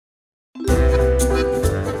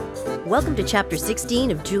Welcome to Chapter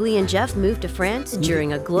 16 of Julie and Jeff Moved to France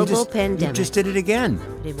during a global pandemic. You just did it again.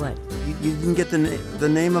 Did what? You didn't get the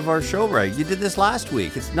name of our show right. You did this last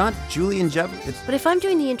week. It's not Julie and Jeff. But if I'm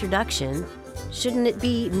doing the introduction, shouldn't it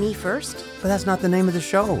be me first? But that's not the name of the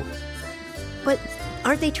show. But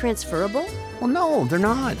aren't they transferable? Well, no, they're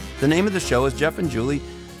not. The name of the show is Jeff and Julie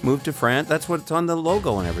Moved to France. That's what's on the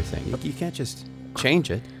logo and everything. You can't just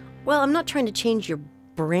change it. Well, I'm not trying to change your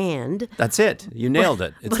brand. That's it. You nailed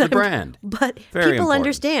it. It's the brand. But Very people important.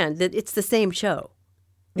 understand that it's the same show,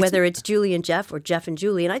 whether it's Julie and Jeff or Jeff and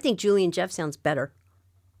Julie. And I think Julie and Jeff sounds better.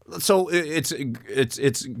 So it's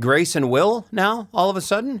Grace and Will now, all of a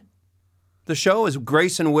sudden? The show is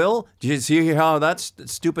Grace and Will? Do you see how that's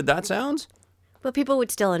stupid that sounds? But people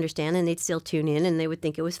would still understand and they'd still tune in and they would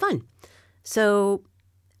think it was fun. So,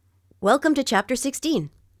 welcome to Chapter 16.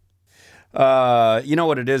 You know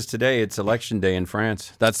what it is today? It's election day in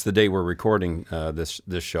France. That's the day we're recording this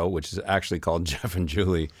show, which is actually called Jeff and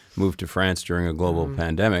Julie Moved to France during a global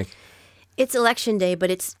pandemic. It's election day, but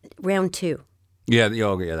it's round 2. Yeah,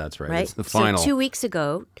 that's right. Right? It's the final. So 2 weeks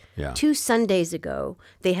ago, 2 Sundays ago,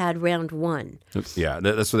 they had round 1. Yeah,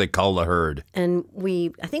 that's what they call the herd. And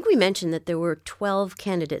I think we mentioned that there were 12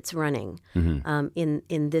 candidates running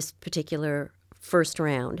in this particular first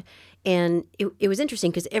round. And it was interesting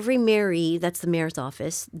because every mairie, that's the mayor's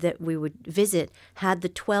office, that we would visit had the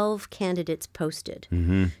 12 candidates posted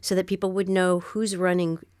so that people would know who's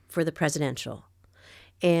running for the presidential.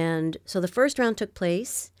 And so the first round took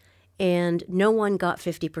place and no one got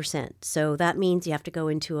 50%. So that means you have to go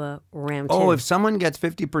into a round 2. Oh, if someone gets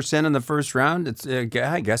 50% in the first round,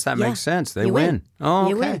 I guess that makes sense. They win. Oh, okay.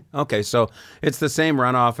 You win. Okay, so it's the same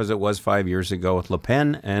runoff as it was 5 years ago with Le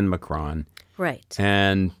Pen and Macron. Right.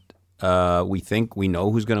 And we think we know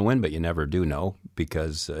who's going to win, but you never do know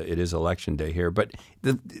because it is election day here. But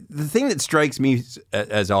the thing that strikes me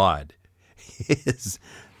as odd is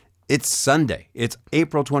it's Sunday. It's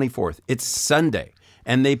April 24th. It's Sunday.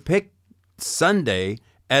 And they picked Sunday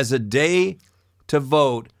as a day to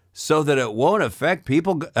vote so that it won't affect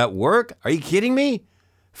people at work. Are you kidding me?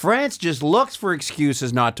 France just looks for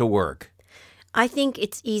excuses not to work. I think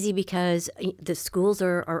it's easy because the schools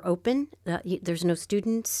are open. There's no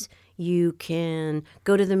students. You can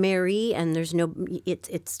go to the mairie, and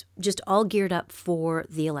it's just all geared up for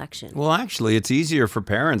the election. Well, actually, it's easier for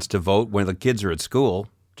parents to vote when the kids are at school.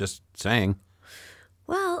 Just saying.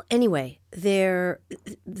 Well, anyway, the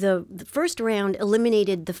first round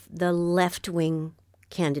eliminated the left-wing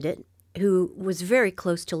candidate, who was very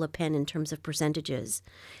close to Le Pen in terms of percentages,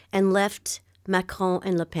 and left Macron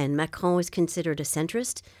and Le Pen. Macron is considered a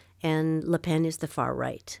centrist, and Le Pen is the far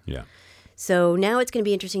right. Yeah. So now it's going to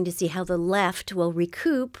be interesting to see how the left will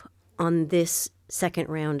recoup on this second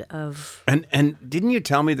round of... And didn't you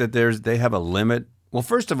tell me that they have a limit? Well,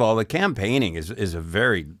 first of all, the campaigning is a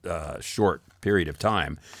very short period of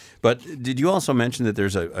time. But did you also mention that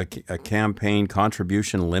there's a campaign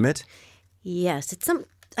contribution limit? Yes.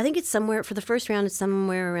 I think it's somewhere, for the first round, it's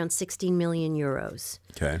somewhere around 16 million euros.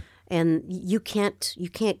 Okay. And you can't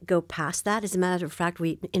go past that. As a matter of fact,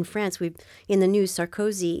 in France, in the news,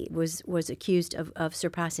 Sarkozy was accused of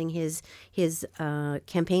surpassing his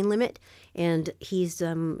campaign limit, and he's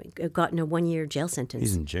gotten a 1-year jail sentence.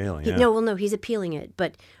 He's in jail. Yeah. No, he's appealing it.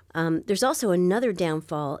 But there's also another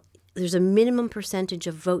downfall. There's a minimum percentage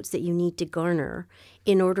of votes that you need to garner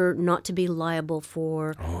in order not to be liable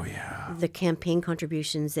for the campaign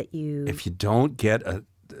contributions that you... If you don't get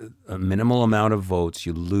a minimal amount of votes,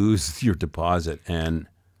 you lose your deposit. And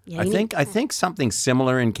I think something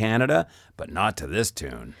similar in Canada, but not to this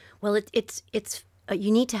tune. Well, it's you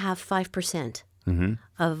need to have 5%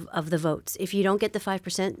 of the votes. If you don't get the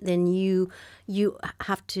 5%, then you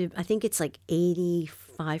have to. I think it's like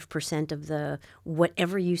 85% of the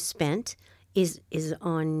whatever you spent is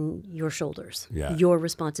on your shoulders. Yeah. Your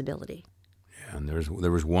responsibility. Yeah, and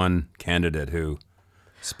there was one candidate who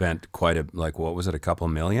spent quite what was it, a couple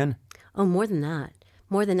million? Oh, more than that.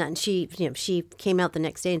 And she came out the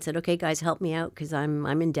next day and said, "Okay, guys, help me out because I'm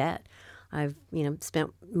in debt. I've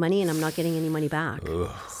spent money and I'm not getting any money back."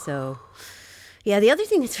 Ugh. So, yeah. The other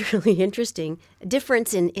thing that's really interesting,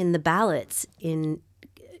 difference in the ballots in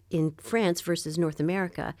France versus North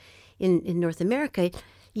America. In North America,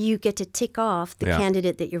 you get to tick off the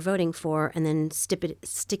candidate that you're voting for and then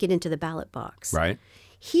stick it into the ballot box. Right.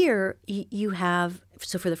 Here, you have,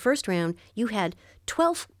 so for the first round, you had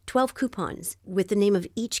 12 coupons with the name of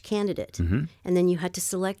each candidate. Mm-hmm. And then you had to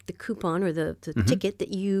select the coupon or the ticket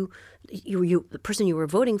that the person you were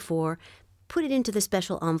voting for, put it into the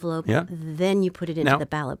special envelope, then you put it into the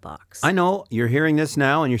ballot box. I know you're hearing this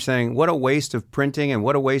now and you're saying, what a waste of printing and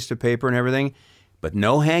what a waste of paper and everything. But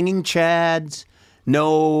no hanging chads.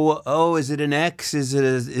 No, oh, is it an X? Is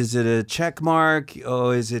it a check mark?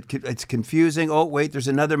 Oh, it's confusing. Oh, wait, there's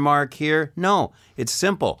another mark here. No, it's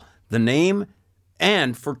simple. The name,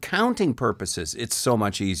 and for counting purposes, it's so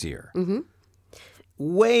much easier. Mm-hmm.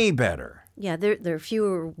 Way better. Yeah, there are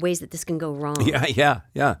fewer ways that this can go wrong. Yeah.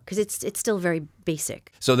 Because it's still very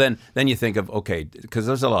basic. So then you think of, okay, because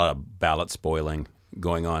there's a lot of ballot spoiling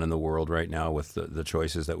going on in the world right now with the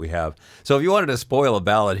choices that we have. So if you wanted to spoil a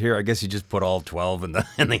ballot here, I guess you just put all 12 in the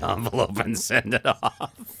envelope and send it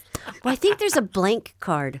off. Well, I think there's a blank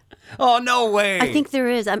card. Oh, no way. I think there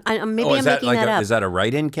is. I'm making that up. Is that a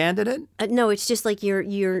write-in candidate? No, it's just like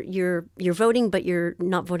you're voting, but you're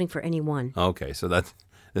not voting for anyone. Okay, so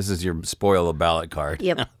this is your spoil a ballot card.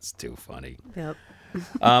 Yep. That's too funny. Yep.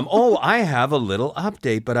 I have a little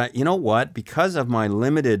update, but you know what? Because of my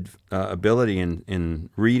limited ability in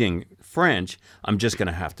reading French, I'm just going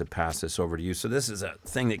to have to pass this over to you. So this is a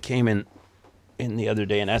thing that came in the other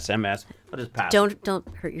day, an SMS. I'll just pass. Don't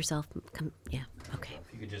hurt yourself. Yeah. Okay.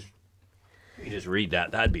 If you could just read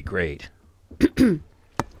that, that'd be great.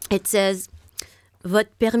 It says,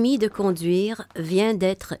 votre permis de conduire vient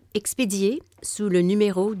d'être expédié sous le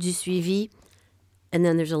numéro du suivi. And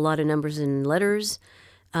then there's a lot of numbers and letters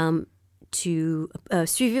to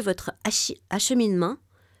suivez votre acheminement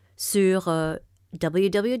sur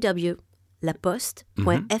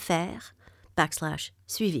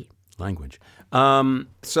www.laposte.fr/suivi. Language.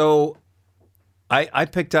 So I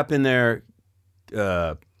picked up in there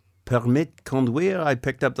permis de conduire. I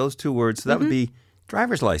picked up those two words. So that would be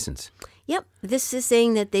driver's license. Yep. This is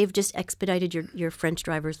saying that they've just expedited your French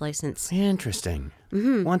driver's license. Interesting.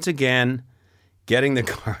 Mm-hmm. Once again, getting the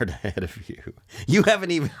card ahead of you.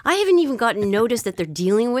 I haven't even gotten notice that they're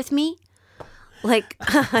dealing with me. Like,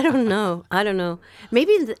 I don't know.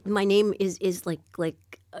 Maybe my name is like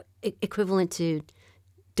equivalent to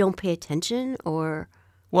don't pay attention or.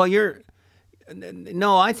 Well,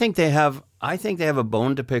 no, I think they have a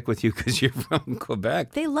bone to pick with you because you're from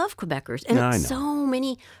Quebec. They love Quebecers. And so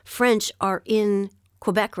many French are in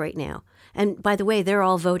Quebec right now. And by the way, they're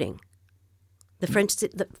all voting. The French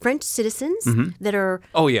citizens that are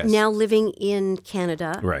now living in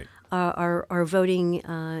Canada right. are voting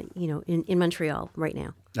in Montreal right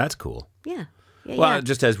now. That's cool. Yeah.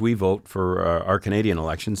 Just as we vote for our Canadian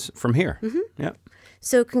elections from here. Mm-hmm. Yeah.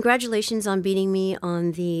 So congratulations on beating me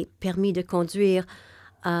on the permis de conduire.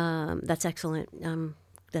 That's excellent.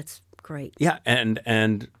 That's great. Yeah,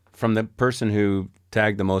 and from the person who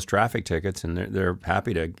tagged the most traffic tickets, and they're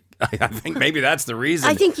happy to. I think maybe that's the reason.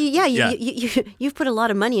 I think you've put a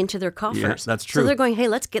lot of money into their coffers. Yeah, that's true. So they're going, hey,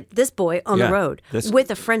 let's get this boy on the road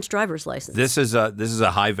with a French driver's license. This is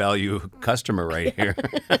a high value customer right here.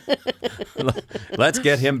 Let's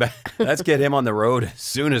get him back. Let's get him on the road as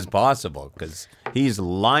soon as possible because he's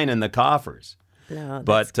lining the coffers. No,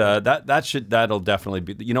 but that'll definitely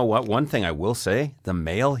be. You know what? One thing I will say: the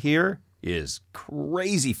mail here is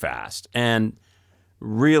crazy fast and.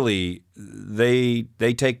 Really, they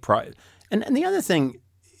take pride. And the other thing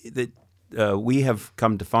that we have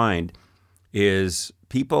come to find is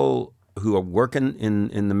people who are working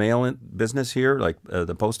in the mail business here, like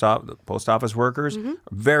the post office workers, are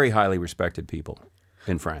very highly respected people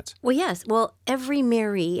in France. Well, yes. Well, every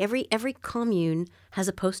mairie, every commune has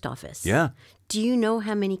a post office. Yeah. Do you know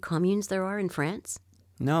how many communes there are in France?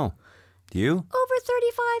 No. Do you? Over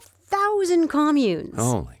 35,000 communes.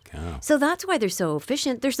 Holy cow. So that's why they're so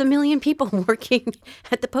efficient. There's 1 million people working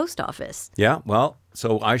at the post office. Yeah, well,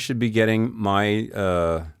 so I should be getting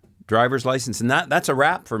my driver's license, and that's a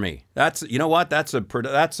wrap for me. That's you know what? That's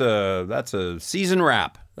a season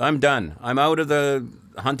wrap. I'm done. I'm out of the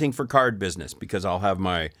hunting for card business because I'll have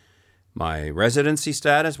my residency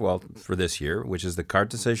status, for this year, which is the carte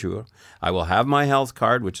de séjour. I will have my health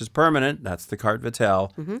card, which is permanent. That's the carte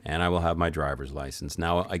vitale. And I will have my driver's license.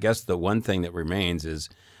 Now, I guess the one thing that remains is,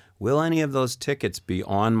 will any of those tickets be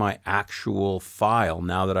on my actual file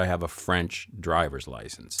now that I have a French driver's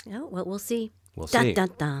license? Oh, well, we'll see. We'll see. Dun, dun,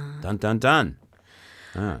 dun. Dun, dun, dun.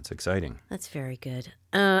 Ah, it's exciting. That's very good.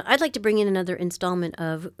 I'd like to bring in another installment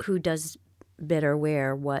of who does better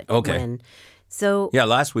where, what, when. So yeah,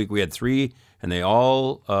 last week we had 3, and they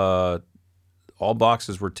all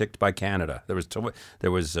boxes were ticked by Canada. There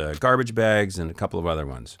was garbage bags and a couple of other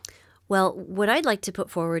ones. Well, what I'd like to put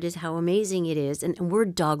forward is how amazing it is, and we're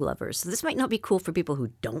dog lovers. So this might not be cool for people who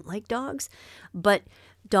don't like dogs, but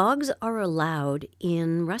dogs are allowed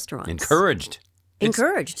in restaurants. Encouraged.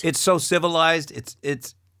 It's so civilized.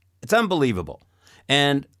 It's unbelievable.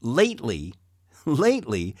 And lately,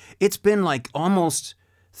 it's been like almost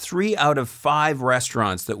 3 out of 5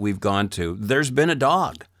 restaurants that we've gone to, there's been a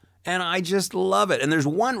dog. And I just love it. And there's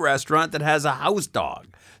one restaurant that has a house dog.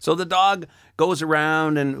 So the dog goes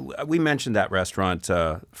around, and we mentioned that restaurant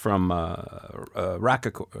from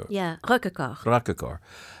Racacor. Yeah, Roquefort. Racacor.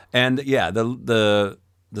 And yeah, the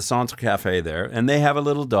Centre Cafe there. And they have a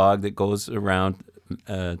little dog that goes around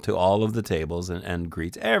to all of the tables and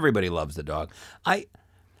greets. Everybody loves the dog. I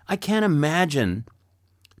can't imagine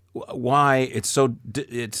why it's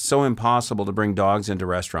so impossible to bring dogs into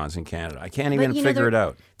restaurants in Canada. I can't even figure it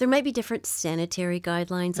out. There might be different sanitary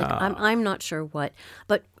guidelines. Like I'm not sure what,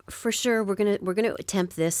 but for sure we're gonna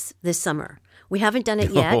attempt this summer. We haven't done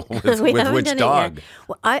it yet. With which dog?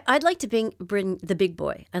 Well, I'd like to bring the big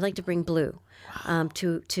boy. I'd like to bring Blue. I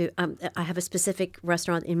have a specific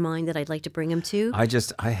restaurant in mind that I'd like to bring him to.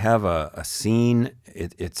 I have a scene.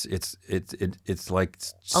 It's like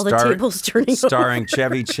all the tables turning starring over.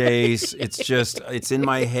 Chevy Chase. It's in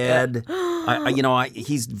my head.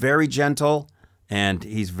 He's very gentle and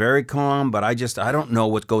he's very calm, but I don't know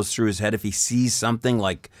what goes through his head if he sees something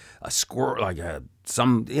like a squirrel, like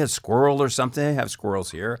squirrel or something. They have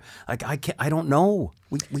squirrels here. Like I don't know.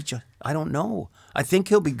 I don't know. I think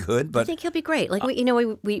he'll be good, but I think he'll be great. Like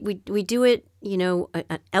we do it,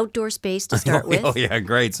 an outdoor space to start with. Oh yeah,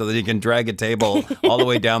 great. So that you can drag a table all the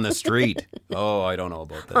way down the street. Oh, I don't know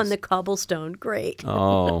about this. On the cobblestone, great.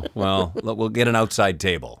 Oh well, we'll get an outside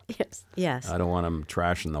table. Yes. I don't want him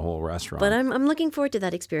trashing the whole restaurant. But I'm looking forward to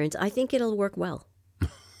that experience. I think it'll work well.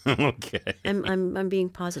 Okay. I'm being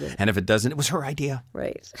positive. And if it doesn't, it was her idea.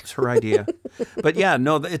 Right. It was her idea. But yeah,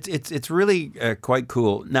 no, it's really quite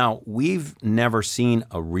cool. Now, we've never seen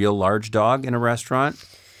a real large dog in a restaurant,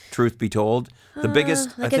 truth be told. The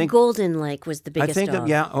biggest, like I think, a golden was the biggest I think,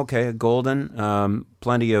 dog. a golden.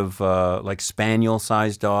 Plenty of like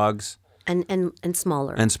spaniel-sized dogs. And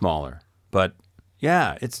smaller. And smaller. But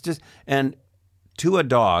yeah, it's just, and to a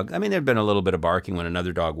dog, I mean, there'd been a little bit of barking when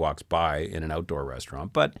another dog walks by in an outdoor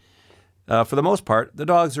restaurant, but for the most part, the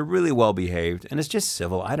dogs are really well behaved, and it's just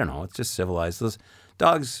civil. I don't know, it's just civilized. Those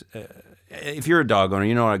dogs, if you're a dog owner,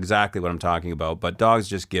 you know exactly what I'm talking about, but dogs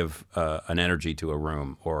just give an energy to a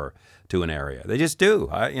room or to an area. They just do.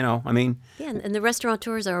 Yeah, and the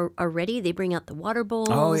restaurateurs are ready. They bring out the water bowls.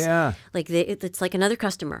 Oh, yeah. Like it's like another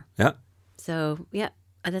customer. Yeah. So, yeah.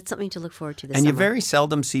 That's something to look forward to this summer. summer. You very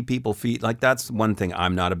seldom see people feed. Like, that's one thing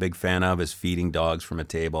I'm not a big fan of, is feeding dogs from a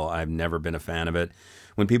table. I've never been a fan of it.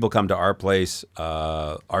 When people come to our place,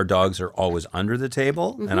 our dogs are always under the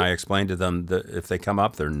table. Mm-hmm. And I explain to them that if they come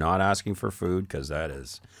up, they're not asking for food, because that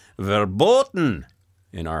is verboten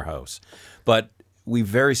in our house. But we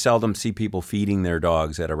very seldom see people feeding their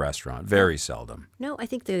dogs at a restaurant. Very seldom. No, I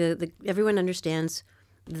think everyone understands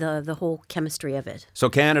the whole chemistry of it. So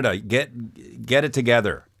Canada, get it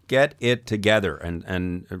together. Get it together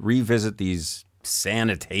and revisit these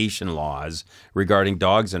sanitation laws regarding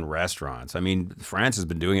dogs in restaurants. I mean, France has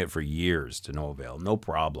been doing it for years to no avail. No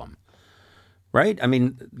problem. Right? I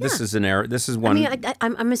mean, this is an error. This is one. I mean,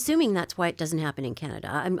 I'm assuming that's why it doesn't happen in Canada.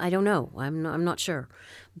 I don't know. I'm not sure.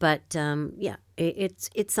 But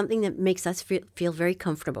it's something that makes us feel very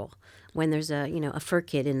comfortable when there's a fur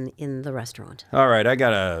kid in the restaurant. All right, I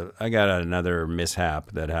got another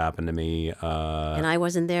mishap that happened to me. And I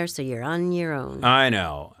wasn't there, so you're on your own. I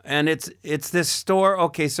know, and it's this store.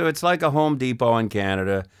 Okay, so it's like a Home Depot in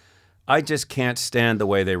Canada. I just can't stand the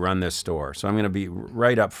way they run this store, so I'm going to be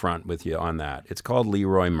right up front with you on that. It's called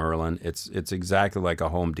Leroy Merlin. It's exactly like a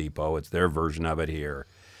Home Depot. It's their version of it here.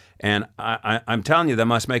 And I'm telling you, they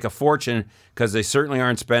must make a fortune, because they certainly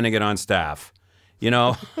aren't spending it on staff.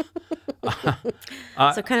 So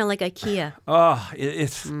kind of like IKEA.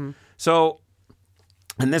 So,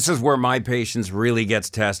 and this is where my patience really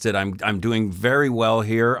gets tested. I'm doing very well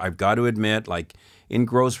here, I've got to admit. Like in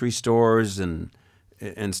grocery stores and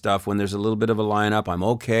stuff, when there's a little bit of a lineup, I'm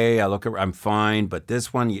okay. I'm fine. But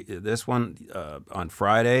this one on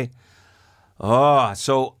Friday.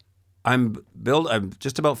 So I've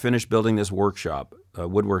just about finished building this workshop,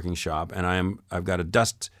 woodworking shop, and I've got a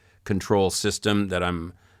dust control system that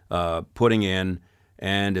I'm putting in,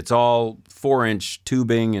 and it's all 4-inch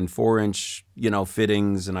tubing and 4-inch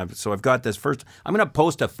fittings, and I've got this first. I'm going to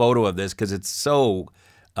post a photo of this because it's so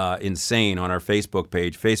insane on our Facebook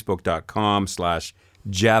page,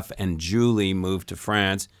 facebook.com/Jeff and Julie moved to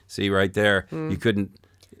France. See right there, you couldn't.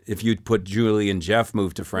 If you put Julie and Jeff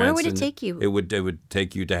moved to France, where would it take you? It would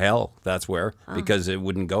take you to hell. That's where, because it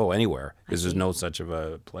wouldn't go anywhere, because there's no such of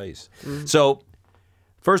a place. So,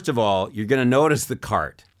 first of all, you're going to notice the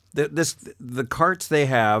cart. the carts they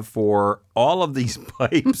have for all of these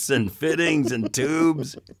pipes and fittings and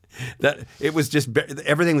tubes, that it was just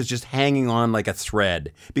everything was just hanging on like a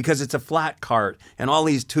thread because it's a flat cart and all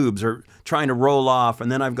these tubes are trying to roll off,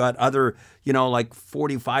 and then I've got other like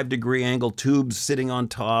 45-degree angle tubes sitting on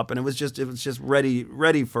top, and it was just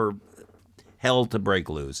ready for hell to break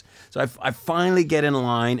loose. So I finally get in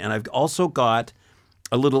line, and I've also got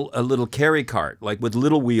a little carry cart, like with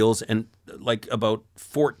little wheels and like about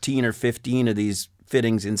 14 or 15 of these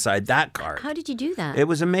fittings inside that cart. How did you do that? It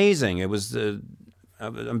was amazing. It was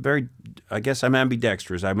I guess I'm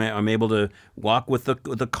ambidextrous. I'm able to walk with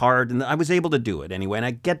the cart, and I was able to do it anyway. And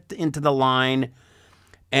I get into the line,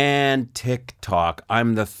 and tick tock,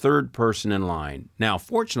 I'm the third person in line. Now,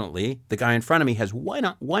 fortunately, the guy in front of me has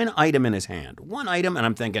one item in his hand. One item, and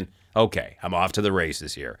I'm thinking, okay, I'm off to the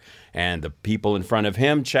races here. And the people in front of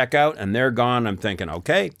him check out, and they're gone. I'm thinking,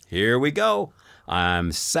 okay, here we go.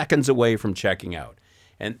 I'm seconds away from checking out.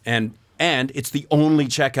 And it's the only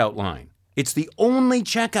checkout line. It's the only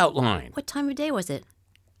checkout line. What time of day was it?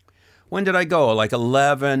 When did I go? Like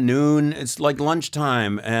 11, noon? It's like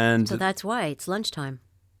lunchtime. And so that's why it's lunchtime.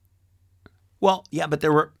 Well, yeah, but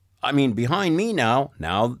behind me now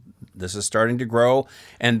this is starting to grow,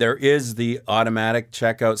 and there is the automatic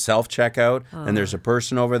checkout, self-checkout, and there's a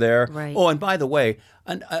person over there. Right. Oh, and by the way,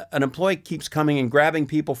 an employee keeps coming and grabbing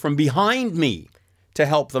people from behind me to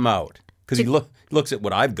help them out because he looks at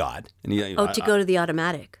what I've got. And to go to the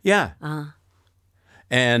automatic. Yeah.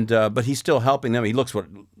 And but he's still helping them. He looks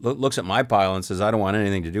at my pile and says, I don't want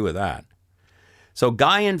anything to do with that. So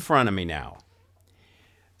guy in front of me now.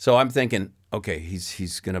 So I'm thinking, okay,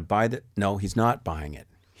 he's going to buy the... No, he's not buying it.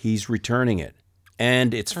 He's returning it.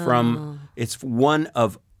 And it's from... It's one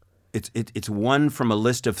from a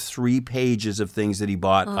list of 3 pages of things that he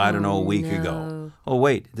bought, a week ago. Oh,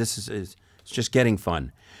 wait, it's just getting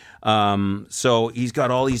fun. So he's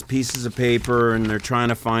got all these pieces of paper, and they're trying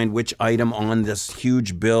to find which item on this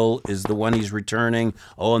huge bill is the one he's returning.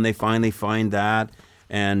 Oh, and they finally find that.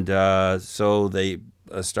 And so they...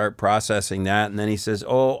 start processing that, and then he says,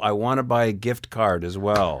 oh, I want to buy a gift card as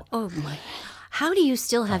well. Oh, my. How do you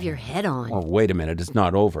still have your head on? Oh, wait a minute. It's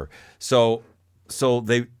not over. So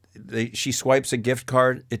she swipes a gift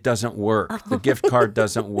card. It doesn't work. The gift card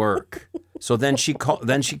doesn't work. So then she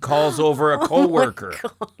calls over a coworker.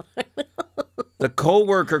 The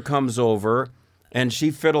coworker comes over, and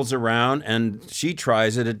she fiddles around, and she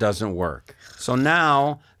tries it. It doesn't work. So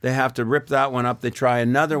now they have to rip that one up. They try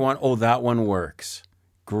another one. Oh, that one works.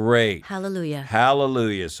 Great. Hallelujah.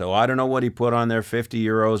 Hallelujah. So I don't know what he put on there, 50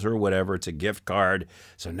 euros or whatever. It's a gift card.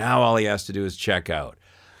 So now all he has to do is check out.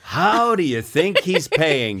 How do you think he's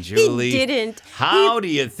paying, Julie? He didn't. How do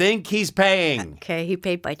you think he's paying? Okay, he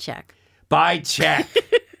paid by check. By check.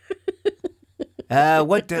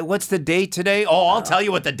 What's the date today? Oh, I'll tell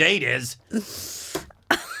you what the date is.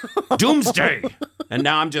 Doomsday. And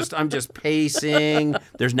now I'm just pacing.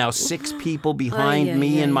 There's now 6 people behind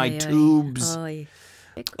me in my tubes.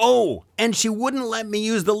 Oh, and she wouldn't let me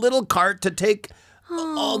use the little cart to take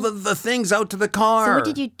all the things out to the car. So what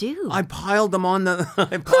did you do? I piled them on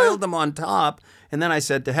top, and then I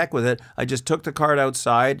said, to heck with it. I just took the cart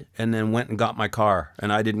outside and then went and got my car,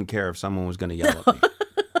 and I didn't care if someone was going to yell at me.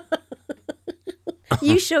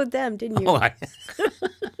 You showed them, didn't you?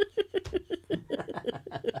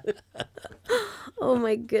 Oh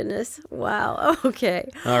my goodness! Wow. Okay.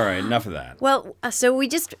 All right. Enough of that. Well, so we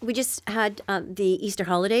just had the Easter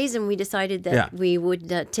holidays, and we decided that we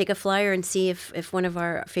would take a flyer and see if one of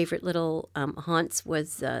our favorite little haunts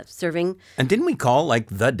was serving. And didn't we call like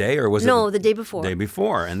the day, or was it? No, the day before. Day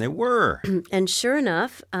before, and they were. And sure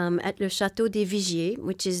enough, at Le Château des Vigiers,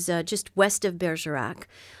 which is just west of Bergerac,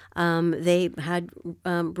 they had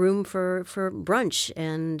room for brunch,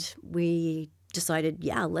 and we decided,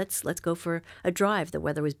 let's go for a drive. The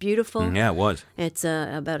weather was beautiful. Yeah, it was. It's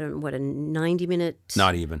about a 90-minute.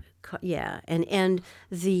 Not even. Yeah, and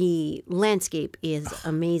the landscape is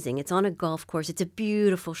amazing. It's on a golf course. It's a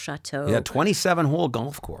beautiful chateau. Yeah, 27-hole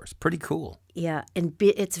golf course. Pretty cool. Yeah, and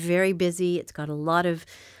it's very busy. It's got a lot of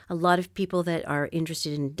people that are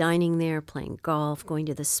interested in dining there, playing golf, going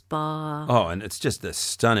to the spa. Oh, and it's just a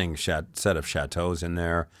stunning set of chateaus in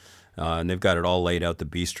there. And they've got it all laid out. The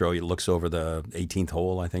bistro, it looks over the 18th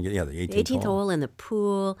hole, I think. Yeah, the 18th hole and the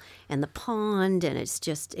pool and the pond, and it's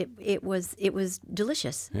just it was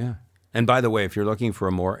delicious. Yeah. And by the way, if you're looking for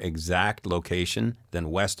a more exact location than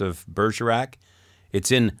west of Bergerac,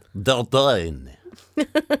 it's in Dordogne.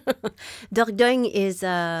 Dordogne is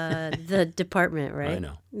the department, right? I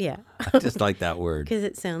know. Yeah. I just like that word. Because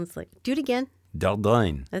it sounds like... Do it again.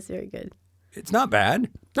 Dordogne. That's very good. It's not bad.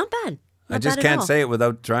 Not bad. I just bad at can't all. say it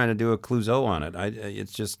without trying to do a Clouseau on it.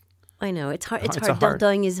 It's just I know it's hard. It's It's hard. hard.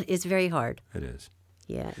 Dying is very hard. it is.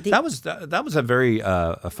 Yeah. That was a very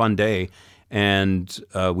a fun day, and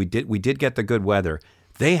we did get the good weather.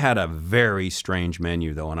 They had a very strange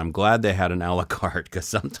menu though, and I'm glad they had an a la carte because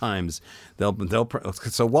sometimes they'll.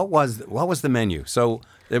 So what was the menu? So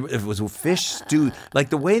it was fish stew. Like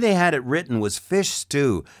the way they had it written was fish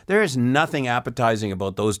stew. There is nothing appetizing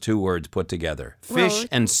about those two words put together. Fish Well,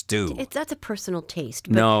 and stew. That's a personal taste.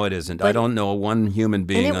 But, No, it isn't. I don't know one human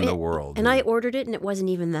being in the world. And I ordered it, and it wasn't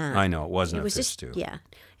even that. I know it wasn't It a was fish just stew. yeah.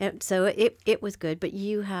 And so it was good, but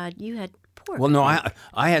you had pork. Well, no,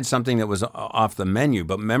 I had something that was off the menu,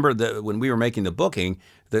 but remember that when we were making the booking,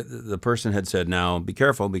 the person had said, "Now be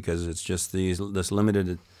careful because it's just this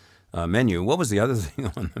limited menu." What was the other thing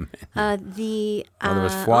on the menu? The there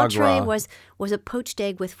was foie entree gras. was a poached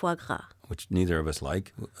egg with foie gras. Which neither of us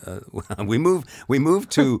like. We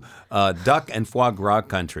moved to duck and foie gras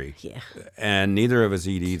country, Yeah. and neither of us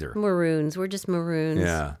eat either. Maroons. We're just maroons.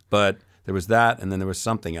 Yeah, but there was that, and then there was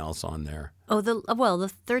something else on there. Oh,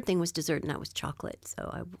 the third thing was dessert, and that was chocolate.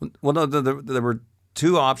 So Well, no, there were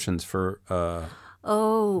two options for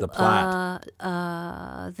the plat.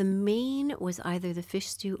 the main was either the fish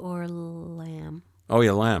stew or lamb. Oh,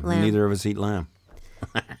 yeah, lamb. Lamb. Neither of us eat lamb.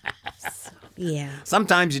 Yeah.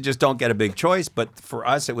 Sometimes you just don't get a big choice, but for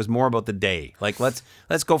us, it was more about the day. Like, let's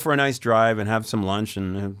go for a nice drive and have some lunch,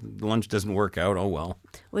 and if lunch doesn't work out, oh well.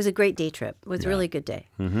 It was a great day trip. It was a really good day.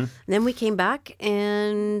 Mm-hmm. And then we came back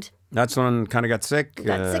and That's when kind of got sick.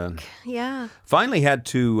 got sick. Yeah. Finally had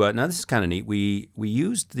to. Now this is kind of neat. We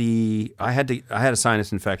used the. I had a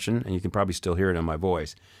sinus infection, and you can probably still hear it in my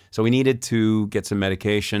voice. So we needed to get some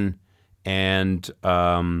medication, and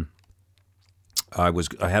I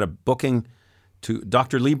had a booking to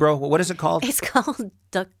Dr. Libro. What is it called? It's called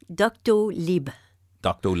Doctolib.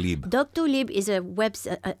 Doctolib. Doctolib is an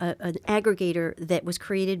aggregator that was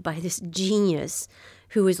created by this genius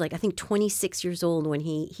who was like, I think 26 years old when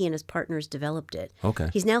he and his partners developed it. Okay.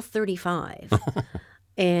 He's now 35.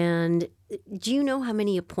 And do you know how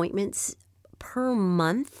many appointments per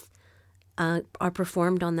month are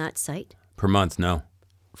performed on that site? Per month, no.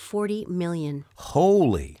 40 million.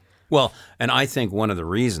 Holy. Well, and I think one of the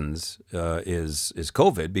reasons is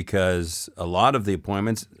COVID, because a lot of the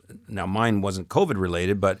appointments, now mine wasn't COVID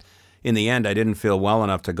related, but in the end I didn't feel well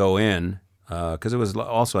enough to go in because it was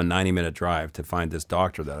also a 90-minute drive to find this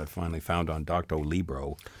doctor that I finally found on Dr.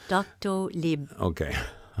 Libro. Doctolib. Okay.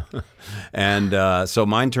 And so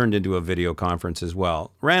mine turned into a video conference as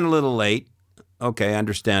well. Ran a little late. Okay,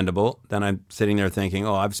 understandable. Then I'm sitting there thinking,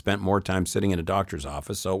 oh, I've spent more time sitting in a doctor's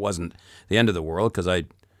office, so it wasn't the end of the world because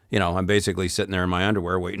I'm basically sitting there in my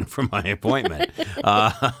underwear waiting for my appointment.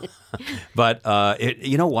 But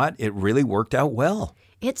you know what? It really worked out well.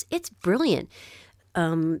 It's brilliant.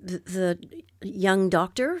 The young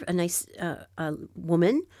doctor, a nice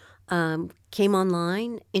woman, came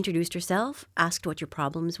online, introduced herself, asked what your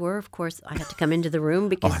problems were. Of course, I had to come into the room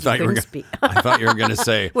because you couldn't speak. I thought you were going to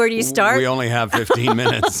say, Where do you start? We only have 15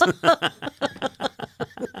 minutes.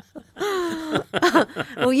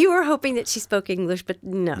 Well, you were hoping that she spoke English, but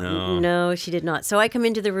no, she did not. So I come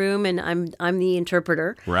into the room and I'm the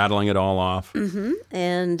interpreter, Rattling it all off.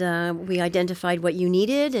 and we identified what you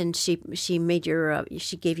needed, and she made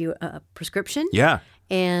she gave you a prescription. Yeah.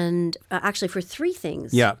 And actually for 3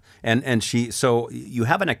 things. Yeah, and so you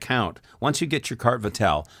have an account. Once you get your carte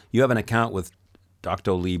Vitale, you have an account with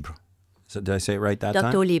Dr. Libre. So did I say it right that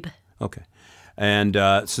time? Doctolib. Okay. And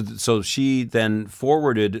so she then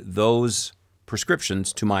forwarded those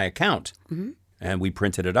prescriptions to my account, and we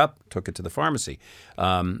printed it up, took it to the pharmacy.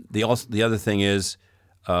 The other thing is,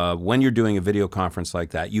 when you're doing a video conference like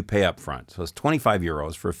that, you pay up front. So it's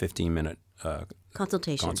 €25 for a 15-minute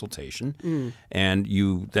consultation. And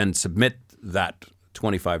you then submit that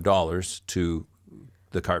 $25 to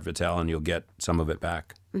the carte Vitale, and you'll get some of it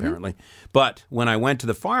back, apparently. But when I went to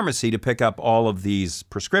the pharmacy to pick up all of these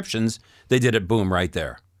prescriptions, they did it, boom, right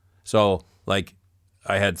there. So, like,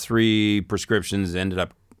 I had 3 prescriptions, ended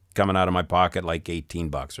up coming out of my pocket like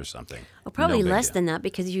 $18 or something. Well, probably No big less deal. than that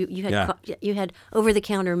because you had Yeah. you had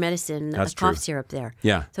over-the-counter medicine, That's cough true. syrup there.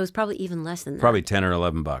 Yeah. So it was probably even less than that. Probably 10 or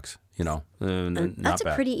 $11, not That's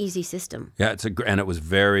bad. a pretty easy system. Yeah, and it was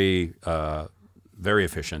very, very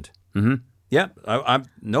efficient. Yeah, I'm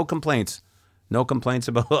no complaints. No complaints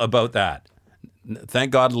about that.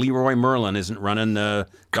 Thank God Leroy Merlin isn't running the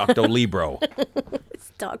Dr. Libro.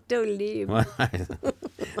 It's Doctolib.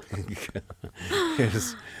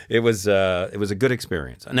 It was a good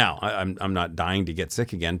experience. Now I'm not dying to get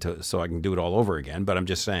sick again so I can do it all over again. But I'm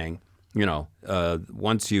just saying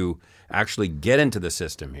once you actually get into the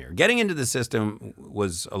system here. Getting into the system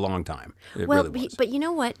was a long time. It Well, really was. but you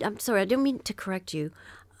know what? I'm sorry, I don't mean to correct you,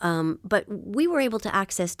 but we were able to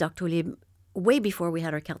access Doctolib way before we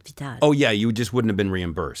had our carte vitale. Oh, yeah, you just wouldn't have been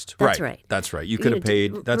reimbursed. That's right. That's right. You could have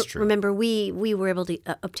paid. That's true. Remember, we were able to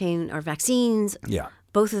obtain our vaccines. Yeah.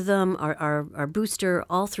 Both of them, our booster,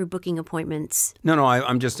 all through booking appointments. No,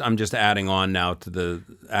 I'm just adding on now to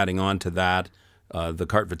that the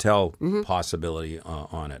carte vitale possibility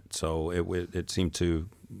on it. So it seemed to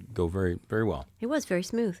go very, very well. It was very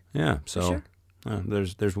smooth. Yeah. So sure.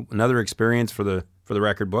 There's another experience for the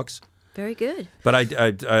record books. Very good. But I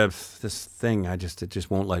this thing it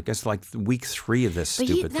just won't like. It's like week 3 of this But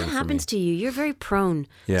stupid that thing happens for me. to you. You're very prone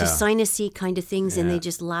Yeah. to sinusy kind of things, and Yeah. they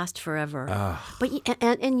just last forever. But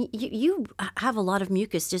you have a lot of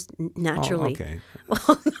mucus just naturally.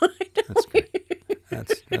 Oh, okay. That's good.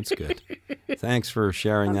 That's good. Thanks for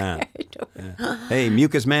sharing that. Yeah. Hey,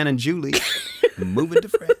 Mucus Man and Julie, moving to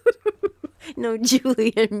France. No,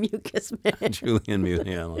 Julie and mucus man. Julie and Mucus.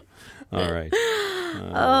 Yeah. All right.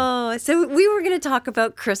 Oh, so we were going to talk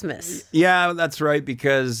about Christmas. Yeah, that's right.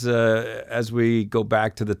 Because as we go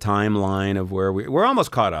back to the timeline of where we're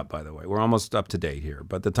almost caught up. By the way, we're almost up to date here.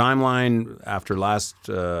 But the timeline after last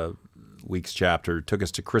week's chapter took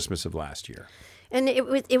us to Christmas of last year. And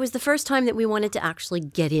it was the first time that we wanted to actually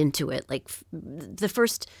get into it. Like the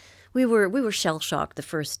first, we were shell shocked the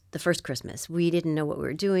first Christmas. We didn't know what we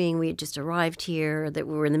were doing. We had just arrived here. That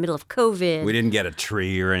we were in the middle of COVID. We didn't get a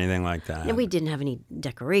tree or anything like that. And we didn't have any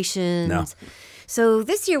decorations. No. So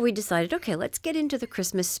this year we decided, okay, let's get into the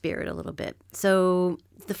Christmas spirit a little bit. So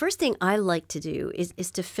the first thing I like to do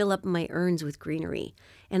is to fill up my urns with greenery.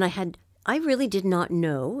 And I really did not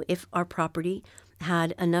know if our property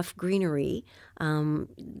had enough greenery, We're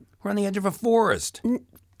on the edge of a forest.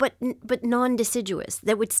 but non-deciduous,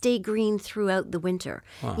 that would stay green throughout the winter.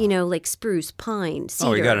 Like spruce, pine,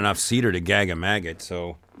 cedar. Oh, you got enough cedar to gag a maggot,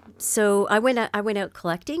 so... So I went out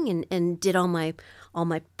collecting and did all my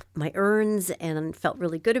urns, and felt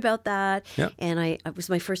really good about that. Yep. And it was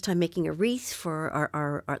my first time making a wreath for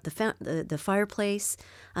the fireplace.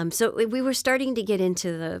 So we were starting to get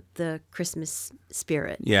into the Christmas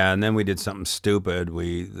spirit. Yeah, and then we did something stupid.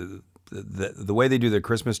 The way they do their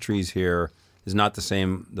Christmas trees here is not the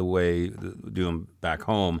same the way they do them back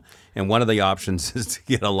home. And one of the options is to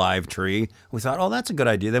get a live tree. We thought, oh, that's a good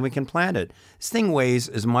idea. Then we can plant it. This thing weighs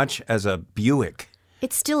as much as a Buick.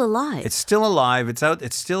 It's still alive. It's still alive. It's out.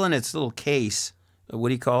 It's still in its little case. What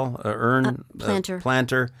do you call an urn?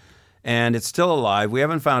 Planter. And it's still alive. We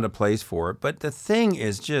haven't found a place for it. But the thing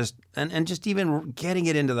is just, and just even getting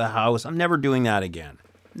it into the house, I'm never doing that again.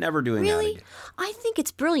 Never doing that Really? again. I think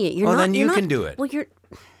it's brilliant. Then you can do it. Well,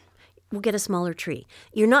 we'll get a smaller tree.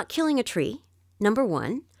 You're not killing a tree, number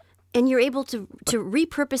one, and you're able to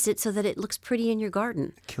repurpose it so that it looks pretty in your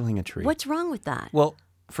garden. Killing a tree. What's wrong with that? Well,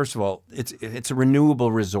 first of all, it's a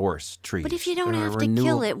renewable resource tree. But if you don't have to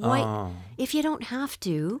kill it, why? If you don't have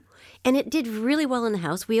to, and it did really well in the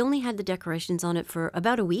house. We only had the decorations on it for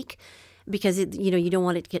about a week because you don't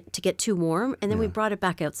want it to get too warm, and then we brought it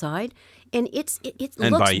back outside, and it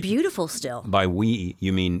looks beautiful still. By we,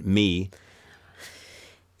 you mean me.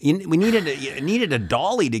 We needed a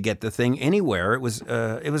dolly to get the thing anywhere. It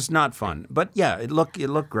was not fun, but yeah, it looked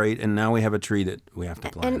great, and now we have a tree that we have to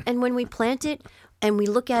plant. And when we plant it and we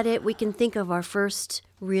look at it, we can think of our first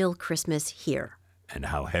real Christmas here. And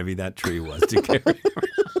how heavy that tree was to carry around.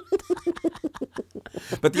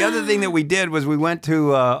 But the other thing that we did was we went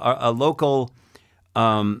to a local.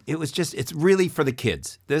 It's really for the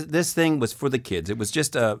kids. This thing was for the kids. It was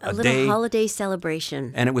just a little day. Holiday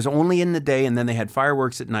celebration. And it was only in the day, and then they had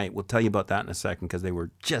fireworks at night. We'll tell you about that in a second because they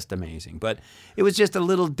were just amazing. But it was just a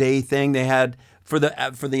little day thing. They had for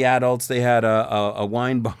the adults. They had a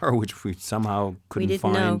wine bar, which we somehow couldn't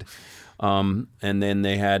find. And then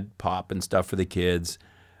they had pop and stuff for the kids.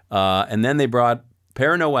 And then they brought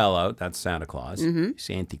Père Noël out. That's Santa Claus.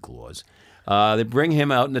 Santa Claus. They bring him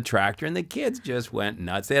out in the tractor, and the kids just went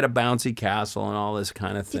nuts. They had a bouncy castle and all this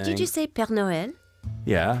kind of thing. Did you just say Père Noël?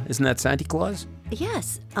 Yeah. Isn't that Santa Claus?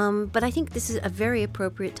 Yes. But I think this is a very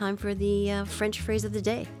appropriate time for the French phrase of the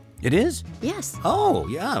day. It is? Yes. Oh,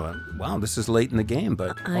 yeah. Wow, this is late in the game,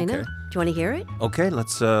 but I know. Do you want to hear it? Okay,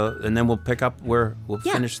 let's, and then we'll pick up where we'll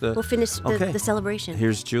finish the... We'll finish the celebration.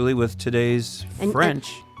 Here's Julie with today's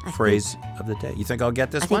French phrase of the day. You think I'll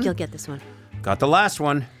get this one? I think you'll get this one. Got the last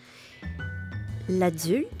one.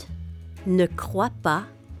 L'adulte ne croit pas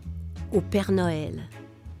au Père Noël.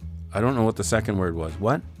 I don't know what the second word was.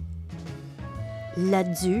 What?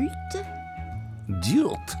 L'adulte.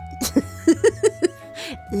 Dulte.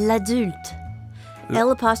 L'adulte.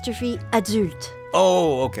 L apostrophe adulte.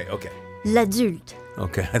 Oh, okay. L'adulte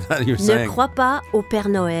Okay, I thought you were ne saying croit pas au Père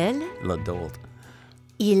Noël, l'adult.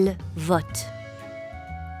 il vote.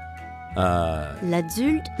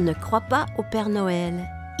 L'adulte ne croit pas au Père Noël,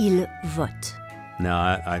 il vote. No,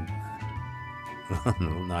 I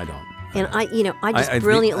no, I don't. And I just I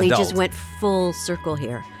brilliantly adult. just went full circle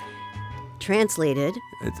here. Translated,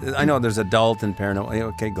 I know there's adult and parent.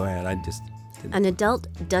 Okay, go ahead. I just didn't. an adult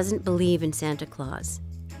doesn't believe in Santa Claus.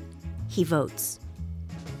 He votes.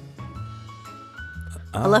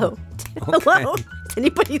 Hello? Hello? Is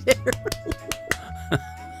anybody there?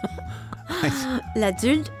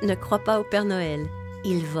 L'adulte ne croit pas au Père Noël.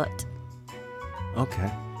 Il vote. Okay.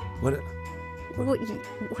 What?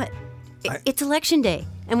 What? It's election day,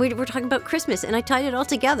 and we're talking about Christmas, and I tied it all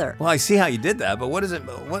together. Well, I see how you did that, but what is it?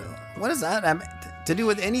 What does that have to do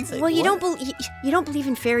with anything? Well, you What? you don't believe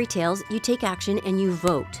in fairy tales. You take action and you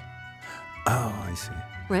vote, Oh, I see.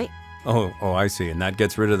 right? Oh, I see. And that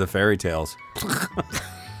gets rid of the fairy tales.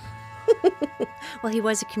 Well, he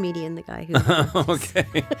was a comedian, the guy who. Okay.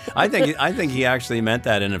 I think he actually meant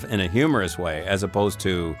that in a humorous way, as opposed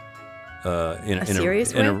to in a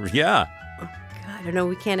serious way. Yeah. I don't know.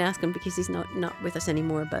 We can't ask him because he's not with us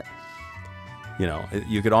anymore. But You know,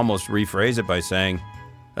 you could almost rephrase it by saying,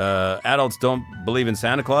 adults don't believe in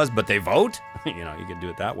Santa Claus, but they vote. You know, you could do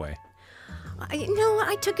it that way.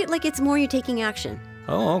 I took it like it's more you're taking action,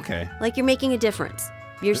 Oh, okay. like you're making a difference.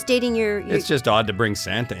 You're stating your It's just odd to bring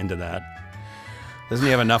Santa into that. Doesn't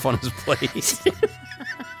he have enough on his plate?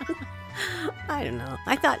 I don't know.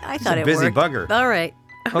 I thought a it busy worked. bugger. All right.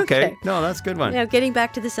 Okay. No, that's a good one. Now getting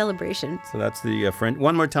back to the celebration. So that's the French.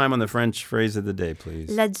 One more time on the French phrase of the day, please.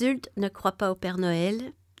 L'adulte ne croit pas au Père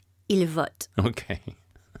Noël, il vote. Okay.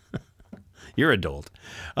 You're adult.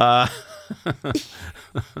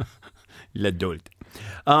 L'adult.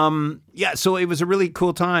 Yeah, so it was a really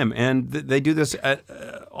cool time, and they do this at,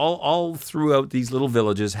 all throughout these little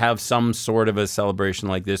villages. Have some sort of a celebration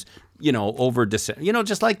like this, you know, over December. You know,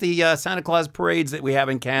 just like the Santa Claus parades that we have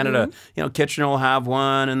in Canada. Mm-hmm. You know, Kitchener will have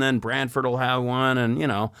one, and then Brantford will have one, and you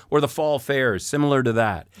know, or the fall fairs, similar to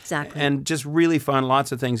that. Exactly. And just really fun.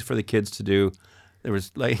 Lots of things for the kids to do. There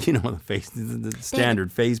was like, you know, the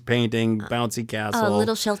standard face painting, bouncy castle. A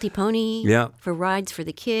little Sheltie pony. Yeah. For rides for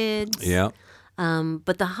the kids. Yeah.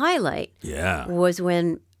 But the highlight Yeah. was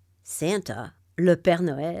when Santa, Le Père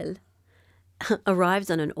Noël,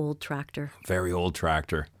 arrives on an old tractor. Very old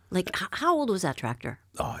tractor. Like, how old was that tractor?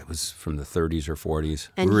 Oh, it was from the 30s or 40s.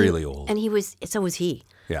 And really old. And so was he.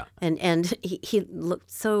 Yeah. And he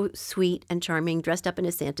looked so sweet and charming, dressed up in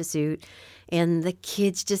a Santa suit. And the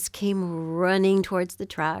kids just came running towards the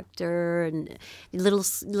tractor, and little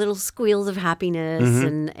squeals of happiness.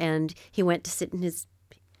 Mm-hmm. And he went to sit in his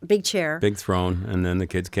big chair. Big throne, and then the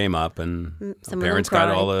kids came up, and Some of them parents got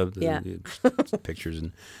cried. all the Yeah. pictures,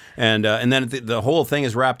 and then the whole thing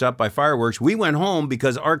is wrapped up by fireworks. We went home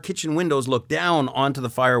because our kitchen windows looked down onto the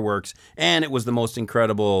fireworks, and it was the most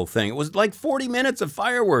incredible thing. It was like 40 minutes of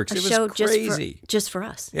fireworks. A It was show crazy. just for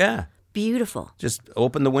us. Yeah. Beautiful. Just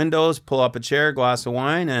open the windows, pull up a chair, glass of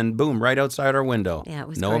wine, and boom, right outside our window. Yeah, it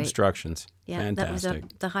was no great. obstructions. Yeah, Fantastic. that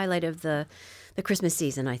was the highlight of the Christmas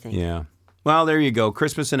season, I think. Yeah. Well, there you go.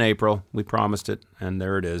 Christmas in April. We promised it, and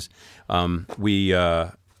there it is.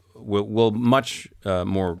 We'll much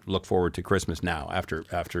more look forward to Christmas now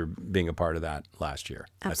after being a part of that last year.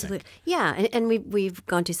 Absolutely. Yeah, and we've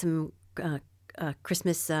gone to some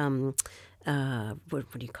Christmas.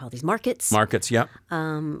 What do you call these markets? Markets, yep.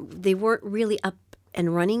 They weren't really up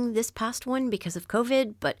and running this past one because of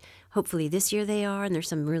COVID, but hopefully this year they are. And there's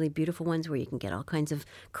some really beautiful ones where you can get all kinds of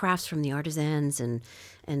crafts from the artisans and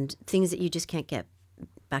things that you just can't get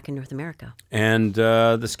back in North America. And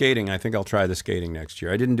the skating. I think I'll try the skating next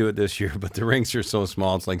year. I didn't do it this year, but the rinks are so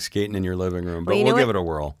small. It's like skating in your living room. But Well, you know we'll give what? it a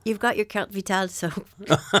whirl. You've got your Count Vital, so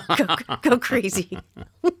go crazy.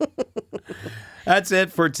 That's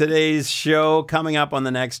it for today's show. Coming up on the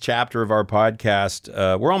next chapter of our podcast,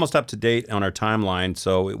 we're almost up to date on our timeline,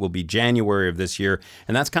 so it will be January of this year,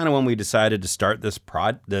 and that's kind of when we decided to start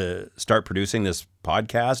start producing this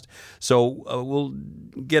podcast. So we'll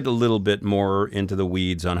get a little bit more into the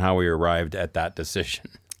weeds on how we arrived at that decision.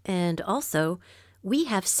 And also, we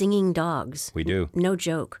have singing dogs. We do. No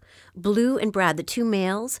joke. Blue and Brad, the two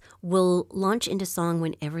males, will launch into song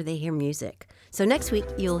whenever they hear music. So next week,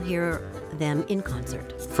 you'll hear them in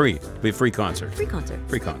concert. Free. It'll be a free concert. Free concert.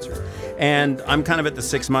 Free concert. And I'm kind of at the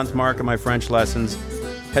 6-month mark of my French lessons.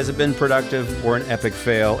 Has it been productive or an epic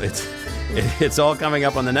fail? It's all coming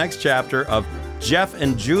up on the next chapter of Jeff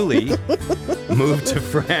and Julie moved to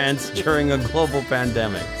France during a global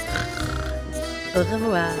pandemic. Au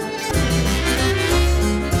revoir.